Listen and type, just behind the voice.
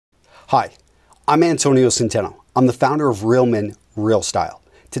Hi, I'm Antonio Centeno. I'm the founder of Real Men, Real Style.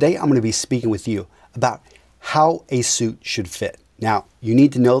 Today I'm going to be speaking with you about how a suit should fit. Now, you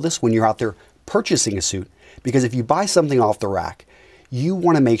need to know this when you're out there purchasing a suit, because if you buy something off the rack, you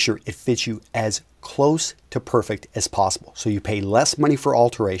want to make sure it fits you as close to perfect as possible. So you pay less money for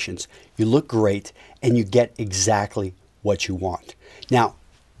alterations, you look great, and you get exactly what you want. Now,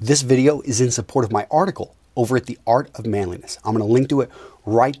 this video is in support of my article over at The Art of Manliness. I'm going to link to it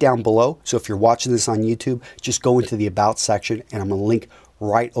right down below. So if you're watching this on YouTube, just go into the About section and I'm going to link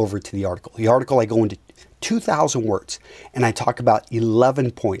right over to the article. The article, I go into 2,000 words and I talk about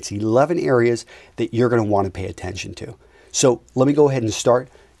 11 points, 11 areas that you're going to want to pay attention to. So let me go ahead and start.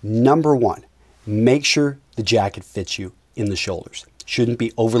 Number one, make sure the jacket fits you in the shoulders. Shouldn't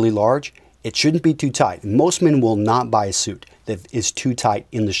be overly large. It shouldn't be too tight. Most men will not buy a suit that is too tight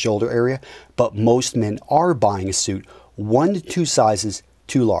in the shoulder area, but most men are buying a suit 1 to 2 sizes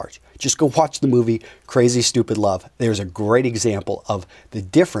too large. Just go watch the movie Crazy Stupid Love. There's a great example of the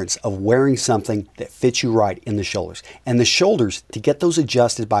difference of wearing something that fits you right in the shoulders. And the shoulders, to get those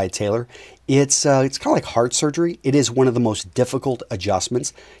adjusted by a tailor, it's kind of like heart surgery. It is one of the most difficult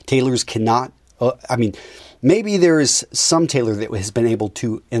adjustments. Tailors cannot, maybe there is some tailor that has been able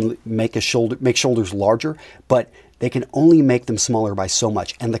to make shoulders larger, but they can only make them smaller by so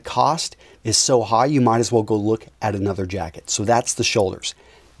much. And the cost is so high, you might as well go look at another jacket. So that's the shoulders.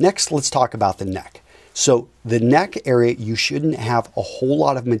 Next, let's talk about the neck. So the neck area, you shouldn't have a whole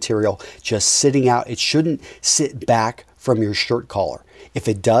lot of material just sitting out. It shouldn't sit back from your shirt collar. If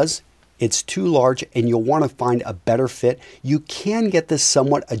it does, it's too large and you'll want to find a better fit. You can get this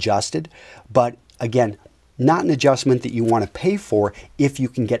somewhat adjusted, but again, not an adjustment that you want to pay for if you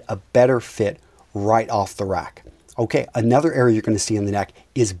can get a better fit right off the rack. Okay, another area you're going to see in the neck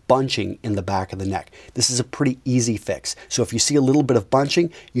is bunching in the back of the neck. This is a pretty easy fix. So if you see a little bit of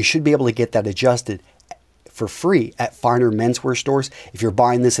bunching, you should be able to get that adjusted for free at finer menswear stores. If you're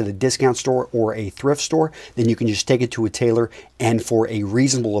buying this at a discount store or a thrift store, then you can just take it to a tailor and for a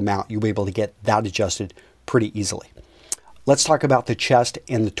reasonable amount, you'll be able to get that adjusted pretty easily. Let's talk about the chest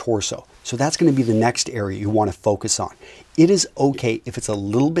and the torso. So that's going to be the next area you want to focus on. It is okay if it's a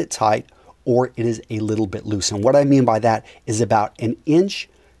little bit tight or it is a little bit loose. And what I mean by that is about 1 inch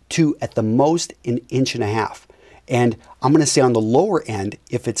to at the most 1.5 inches. And I'm going to say on the lower end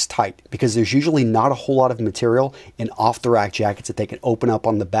if it's tight, because there's usually not a whole lot of material in off-the-rack jackets that they can open up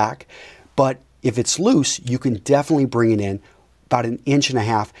on the back. But if it's loose, you can definitely bring it in about 1.5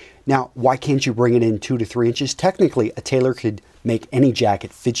 inches. Now, why can't you bring it in 2 to 3 inches? Technically, a tailor could make any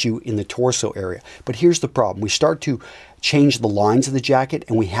jacket fit you in the torso area. But here's the problem. We start to change the lines of the jacket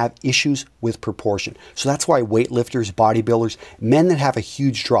and we have issues with proportion. So that's why weightlifters, bodybuilders, men that have a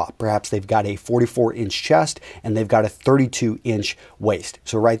huge drop, perhaps they've got a 44-inch chest and they've got a 32-inch waist.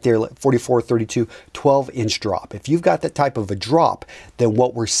 So right there, 44, 32, 12-inch drop. If you've got that type of a drop, then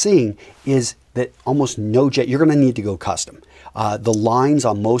what we're seeing is that almost no jacket, you're going to need to go custom. The lines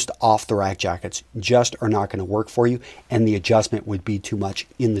on most off-the-rack jackets just are not going to work for you, and the adjustment would be too much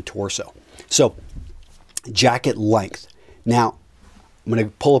in the torso. So, jacket length. Now, I'm going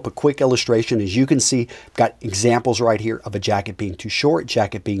to pull up a quick illustration. As you can see, I've got examples right here of a jacket being too short,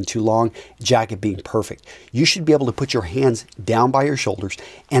 jacket being too long, jacket being perfect. You should be able to put your hands down by your shoulders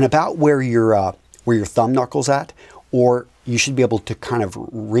and about where your thumb knuckles at, or you should be able to kind of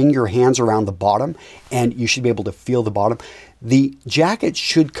wring your hands around the bottom and you should be able to feel the bottom. The jacket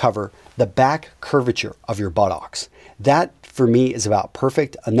should cover the back curvature of your buttocks. That, for me, is about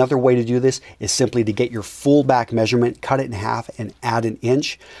perfect. Another way to do this is simply to get your full back measurement, cut it in half, and add 1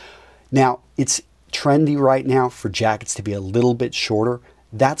 inch. Now, it's trendy right now for jackets to be a little bit shorter.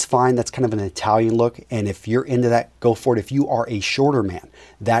 That's fine. That's kind of an Italian look. And if you're into that, go for it. If you are a shorter man,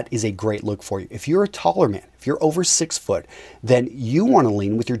 that is a great look for you. If you're a taller man, if you're over 6 foot, then you want to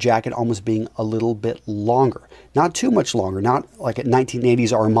lean with your jacket almost being a little bit longer. Not too much longer, not like a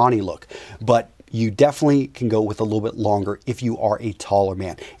 1980s Armani look, but you definitely can go with a little bit longer if you are a taller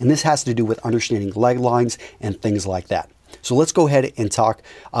man. And this has to do with understanding leg lines and things like that. So let's go ahead and talk.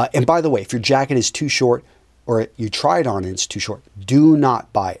 And by the way, if your jacket is too short, or you try it on and it's too short, do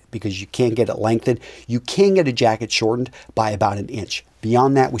not buy it because you can't get it lengthened. You can get a jacket shortened by about 1 inch.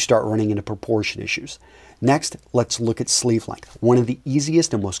 Beyond that, we start running into proportion issues. Next, let's look at sleeve length. One of the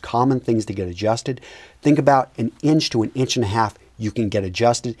easiest and most common things to get adjusted. Think about 1 inch to 1.5 inches you can get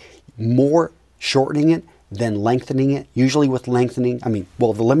adjusted. More shortening it than lengthening it. Usually with lengthening, the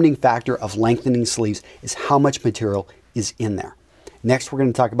limiting factor of lengthening sleeves is how much material is in there. Next, we're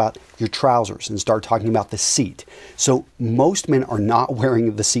going to talk about your trousers and start talking about the seat. So most men are not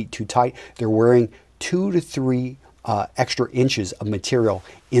wearing the seat too tight. They're wearing 2 to 3 extra inches of material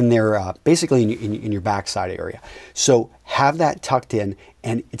in there, basically in your backside area. So have that tucked in,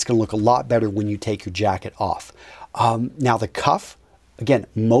 and it's going to look a lot better when you take your jacket off. Now the cuff, again,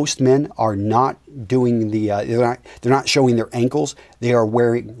 most men are not doing the, they're not showing their ankles. They are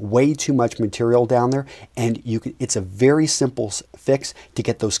wearing way too much material down there, and it's a very simple fix to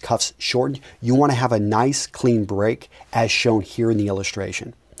get those cuffs shortened. You want to have a nice clean break as shown here in the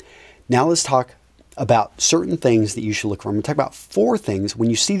illustration. Now let's talk about certain things that you should look for. I'm going to talk about 4 things. When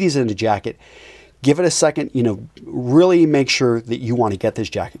you see these in a jacket, give it a second, really make sure that you want to get this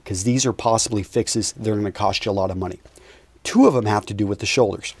jacket, because these are possibly fixes that are going to cost you a lot of money. 2 of them have to do with the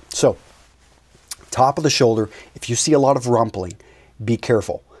shoulders. So, top of the shoulder, if you see a lot of rumpling, be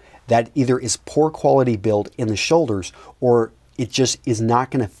careful. That either is poor quality build in the shoulders, or it just is not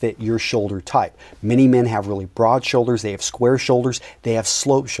going to fit your shoulder type. Many men have really broad shoulders, they have square shoulders, they have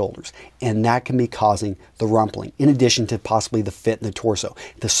sloped shoulders, and that can be causing the rumpling, in addition to possibly the fit in the torso.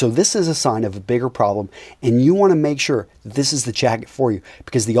 So this is a sign of a bigger problem, and you want to make sure that this is the jacket for you,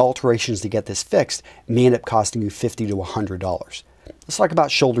 because the alterations to get this fixed may end up costing you $50 to $100. Let's talk about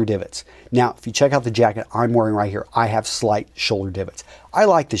shoulder divots. Now, if you check out the jacket I'm wearing right here, I have slight shoulder divots. I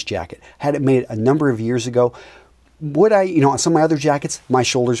like this jacket. Had it made a number of years ago. Would I, on some of my other jackets, my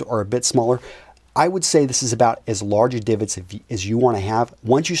shoulders are a bit smaller. I would say this is about as large a divots as you want to have.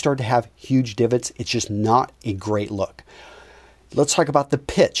 Once you start to have huge divots, it's just not a great look. Let's talk about the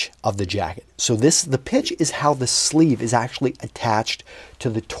pitch of the jacket. So the pitch is how the sleeve is actually attached to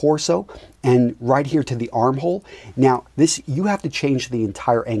the torso and right here to the armhole. Now, you have to change the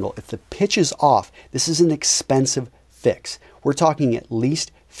entire angle. If the pitch is off, this is an expensive fix. We're talking at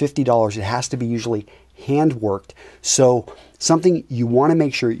least $50. It has to be usually hand worked. So something you want to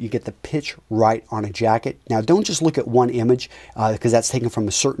make sure you get the pitch right on a jacket. Now, don't just look at one image because that's taken from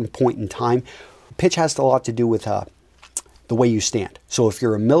a certain point in time. Pitch has a lot to do with the way you stand. So if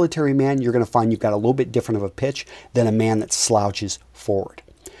you're a military man, you're going to find you've got a little bit different of a pitch than a man that slouches forward.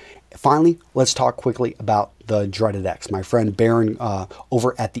 Finally, let's talk quickly about the Dreaded X. My friend Baron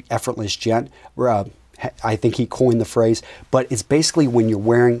over at the Effortless Gent, I think he coined the phrase, but it's basically when you're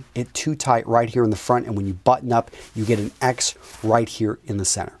wearing it too tight right here in the front, and when you button up, you get an X right here in the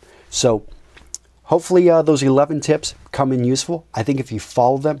center. So hopefully those 11 tips come in useful. I think if you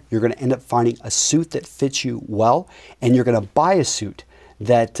follow them, you're going to end up finding a suit that fits you well, and you're going to buy a suit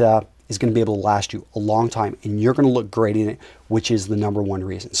that is going to be able to last you a long time, and you're going to look great in it, which is the #1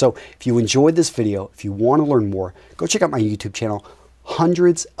 reason. So if you enjoyed this video, if you want to learn more, go check out my YouTube channel.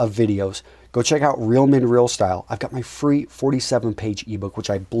 Hundreds of videos. Go check out Real Men Real Style. I've got my free 47-page ebook, which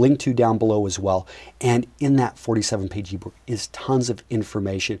I link to down below as well. And in that 47-page ebook is tons of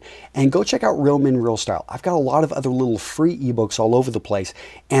information. And go check out Real Men Real Style. I've got a lot of other little free ebooks all over the place.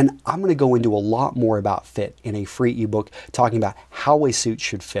 And I'm going to go into a lot more about fit in a free ebook, talking about how a suit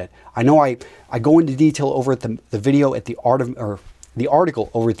should fit. I know I go into detail over at the video at the article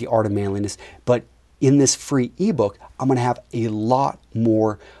over at The Art of Manliness, but in this free ebook, I'm going to have a lot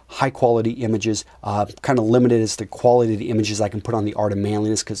more high quality images, kind of limited as the quality of the images I can put on The Art of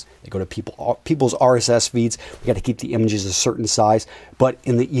Manliness, because they go to people's RSS feeds. We got to keep the images a certain size, but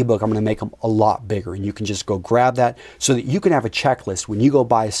in the ebook, I'm going to make them a lot bigger, and you can just go grab that so that you can have a checklist when you go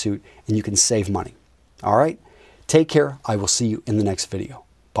buy a suit and you can save money. All right, take care. I will see you in the next video.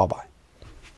 Bye-bye.